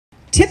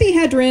Tippi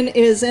Hedren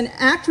is an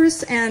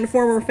actress and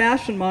former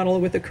fashion model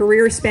with a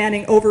career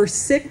spanning over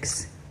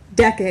 6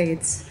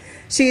 decades.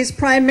 She's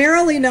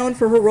primarily known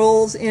for her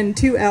roles in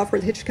 2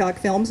 Alfred Hitchcock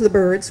films, The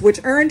Birds, which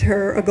earned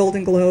her a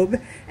Golden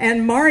Globe,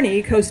 and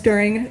Marnie,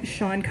 co-starring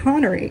Sean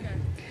Connery.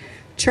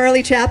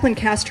 Charlie Chaplin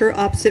cast her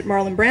opposite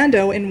Marlon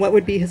Brando in what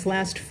would be his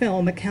last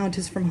film, A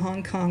Countess from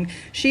Hong Kong.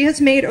 She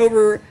has made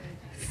over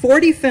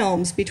 40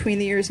 films between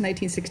the years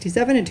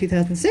 1967 and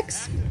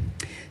 2006.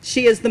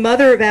 She is the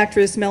mother of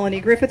actress Melanie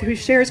Griffith, who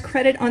shares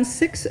credit on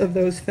 6 of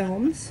those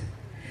films.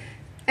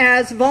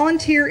 As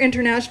volunteer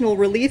international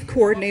relief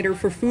coordinator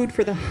for Food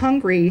for the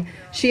Hungry,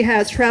 she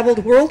has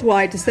traveled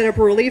worldwide to set up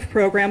relief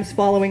programs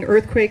following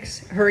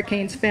earthquakes,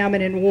 hurricanes,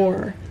 famine, and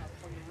war.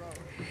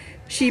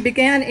 She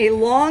began a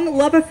long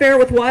love affair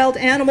with wild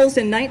animals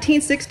in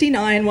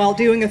 1969 while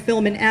doing a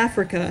film in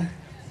Africa.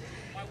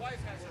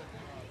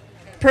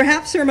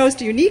 Perhaps her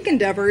most unique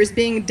endeavor is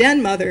being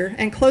den mother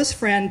and close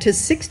friend to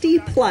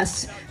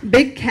 60-plus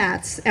big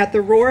cats at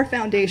the Roar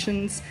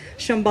Foundation's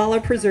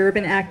Shambala Preserve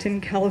in Acton,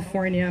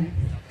 California.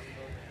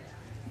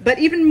 But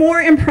even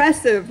more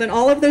impressive than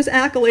all of those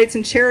accolades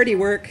and charity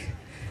work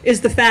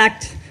is the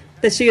fact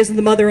that she is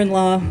the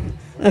mother-in-law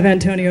of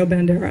Antonio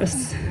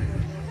Banderas.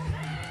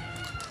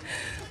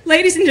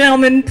 Ladies and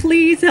gentlemen,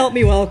 please help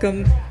me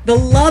welcome the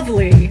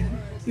lovely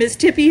Miss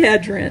Tippi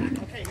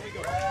Hedren.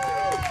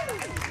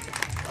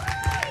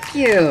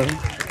 Thank you.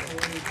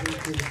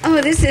 Oh,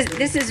 this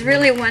is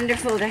really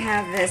wonderful to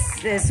have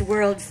this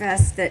World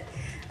Fest that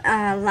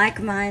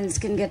like minds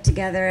can get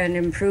together and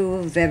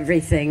improve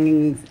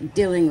everything,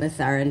 dealing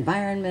with our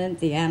environment,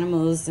 the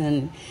animals,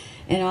 and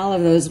all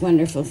of those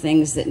wonderful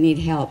things that need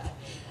help.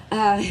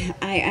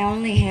 I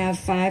only have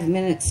 5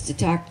 minutes to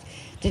talk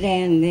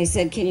today, and they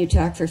said, "Can you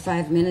talk for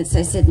 5 minutes?"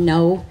 I said,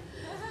 "No,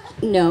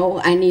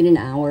 I need an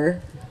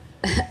hour."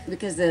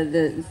 Because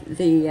the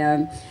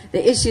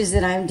issues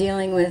that I'm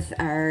dealing with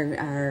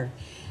are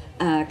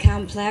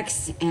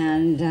complex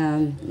and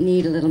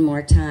need a little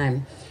more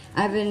time.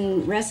 I've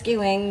been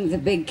rescuing the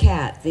big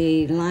cat,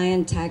 the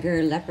lion,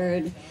 tiger,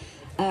 leopard,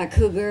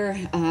 cougar,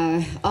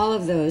 all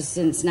of those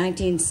since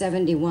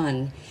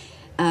 1971.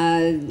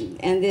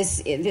 And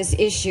this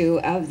issue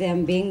of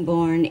them being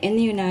born in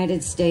the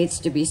United States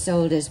to be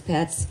sold as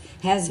pets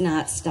has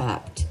not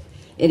stopped.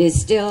 It is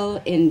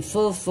still in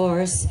full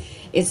force.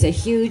 It's a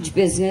huge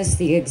business.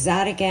 The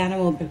exotic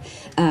animal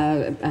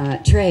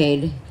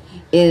trade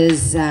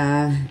is,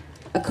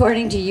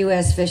 according to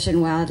U.S. Fish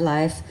and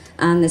Wildlife,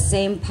 on the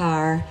same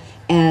par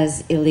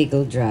as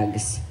illegal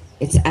drugs.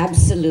 It's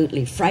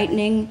absolutely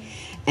frightening,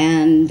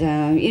 and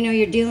you know,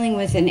 you're dealing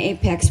with an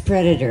apex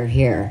predator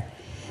here.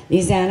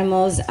 These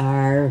animals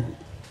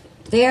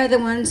they are the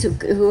ones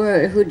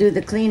who do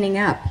the cleaning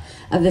up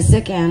of the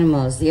sick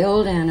animals, the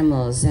old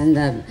animals, and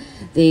the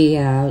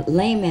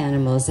lame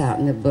animals out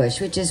in the bush,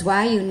 which is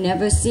why you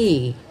never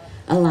see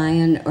a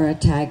lion or a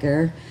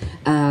tiger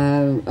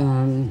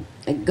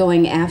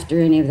going after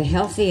any of the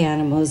healthy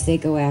animals. They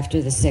go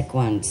after the sick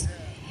ones.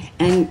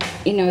 And,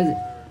 you know,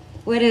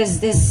 what does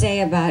this say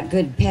about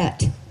good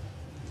pet?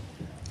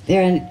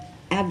 They're an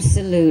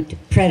absolute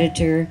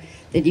predator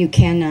that you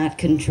cannot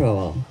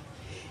control.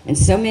 And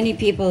so many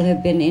people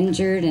have been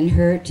injured and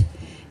hurt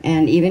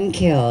and even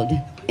killed.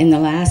 In the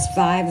last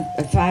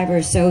five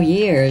or so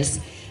years,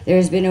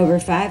 there's been over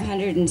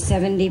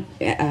 570,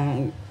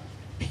 I'm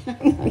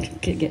going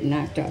to get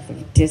knocked off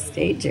of this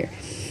stage here.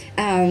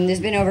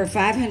 There's been over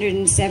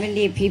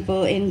 570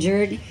 people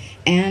injured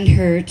and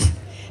hurt.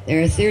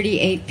 There are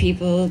 38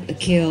 people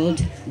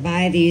killed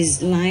by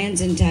these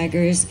lions and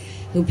tigers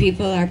who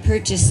people are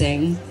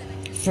purchasing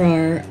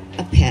for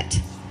a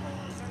pet.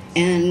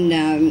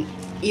 And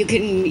you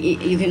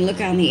can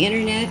look on the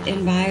internet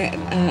and buy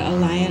a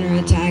lion or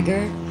a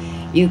tiger.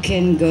 You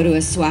can go to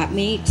a swap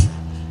meet,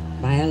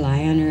 buy a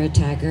lion or a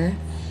tiger.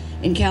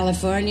 In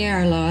California,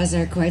 our laws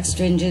are quite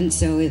stringent,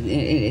 so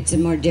it's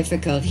more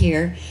difficult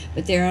here.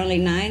 But there are only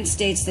 9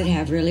 states that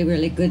have really,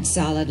 really good,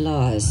 solid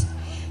laws.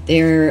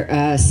 There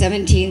are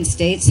 17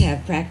 states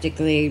have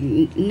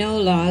practically no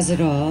laws at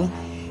all.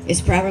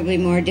 It's probably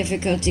more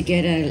difficult to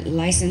get a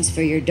license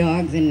for your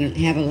dog than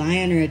have a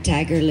lion or a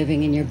tiger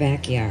living in your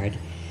backyard.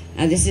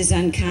 Now, this is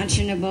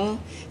unconscionable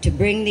to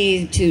bring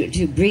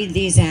to breed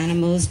these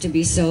animals to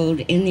be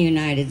sold in the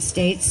United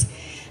States.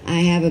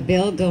 I have a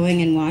bill going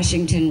in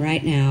Washington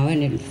right now,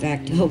 and in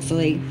fact,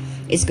 hopefully,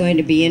 it's going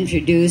to be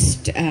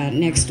introduced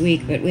next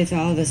week. But with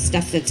all the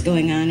stuff that's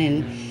going on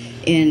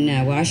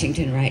in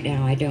Washington right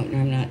now,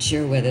 I'm not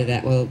sure whether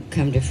that will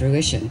come to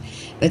fruition.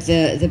 But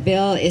the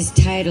bill is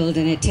titled,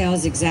 and it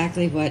tells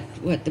exactly what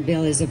the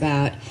bill is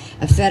about: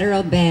 a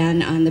federal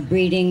ban on the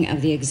breeding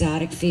of the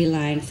exotic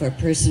feline for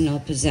personal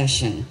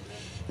possession.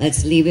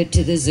 Let's leave it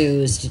to the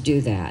zoos to do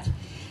that.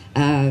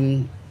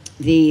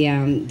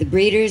 The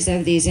breeders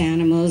of these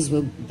animals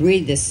will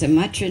breed the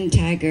Sumatran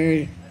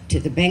tiger to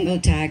the Bengal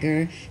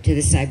tiger to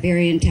the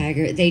Siberian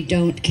tiger. They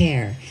don't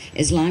care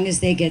as long as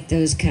they get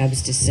those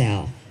cubs to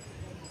sell.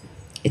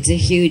 It's a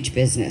huge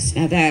business.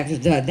 Now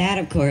that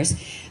of course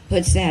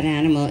puts that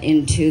animal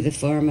into the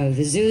form of,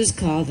 the zoos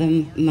call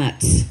them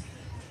mutts.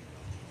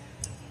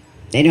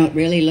 They don't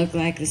really look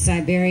like the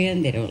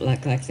Siberian. They don't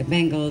look like the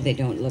Bengal. They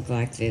don't look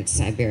like the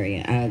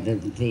Siberian,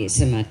 the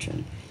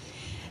Sumatran.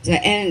 So,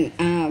 and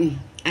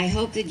I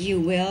hope that you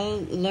will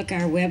look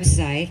our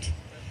website.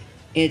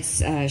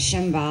 It's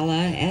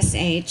Shambala,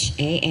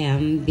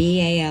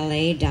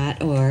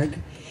 SHAMBALA.org.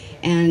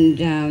 And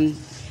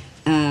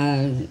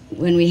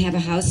when we have a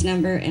House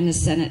number and a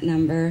Senate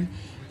number,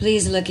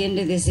 please look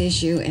into this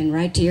issue and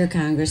write to your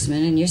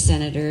congressmen and your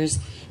senators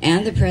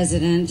and the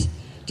president.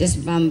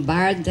 Just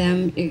bombard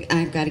them.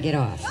 I've got to get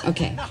off.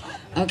 Okay.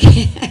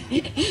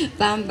 Okay.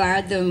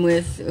 Bombard them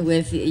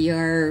with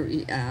your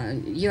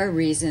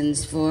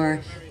reasons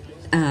for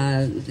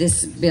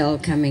this bill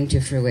coming to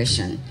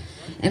fruition.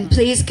 And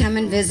please come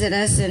and visit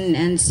us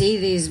and see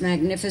these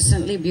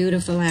magnificently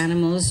beautiful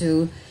animals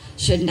who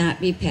should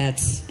not be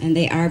pets. And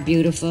they are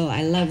beautiful.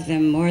 I love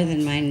them more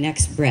than my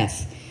next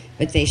breath.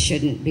 But they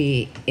shouldn't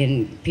be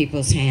in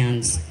people's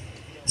hands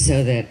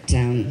so that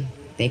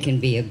they can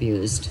be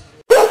abused.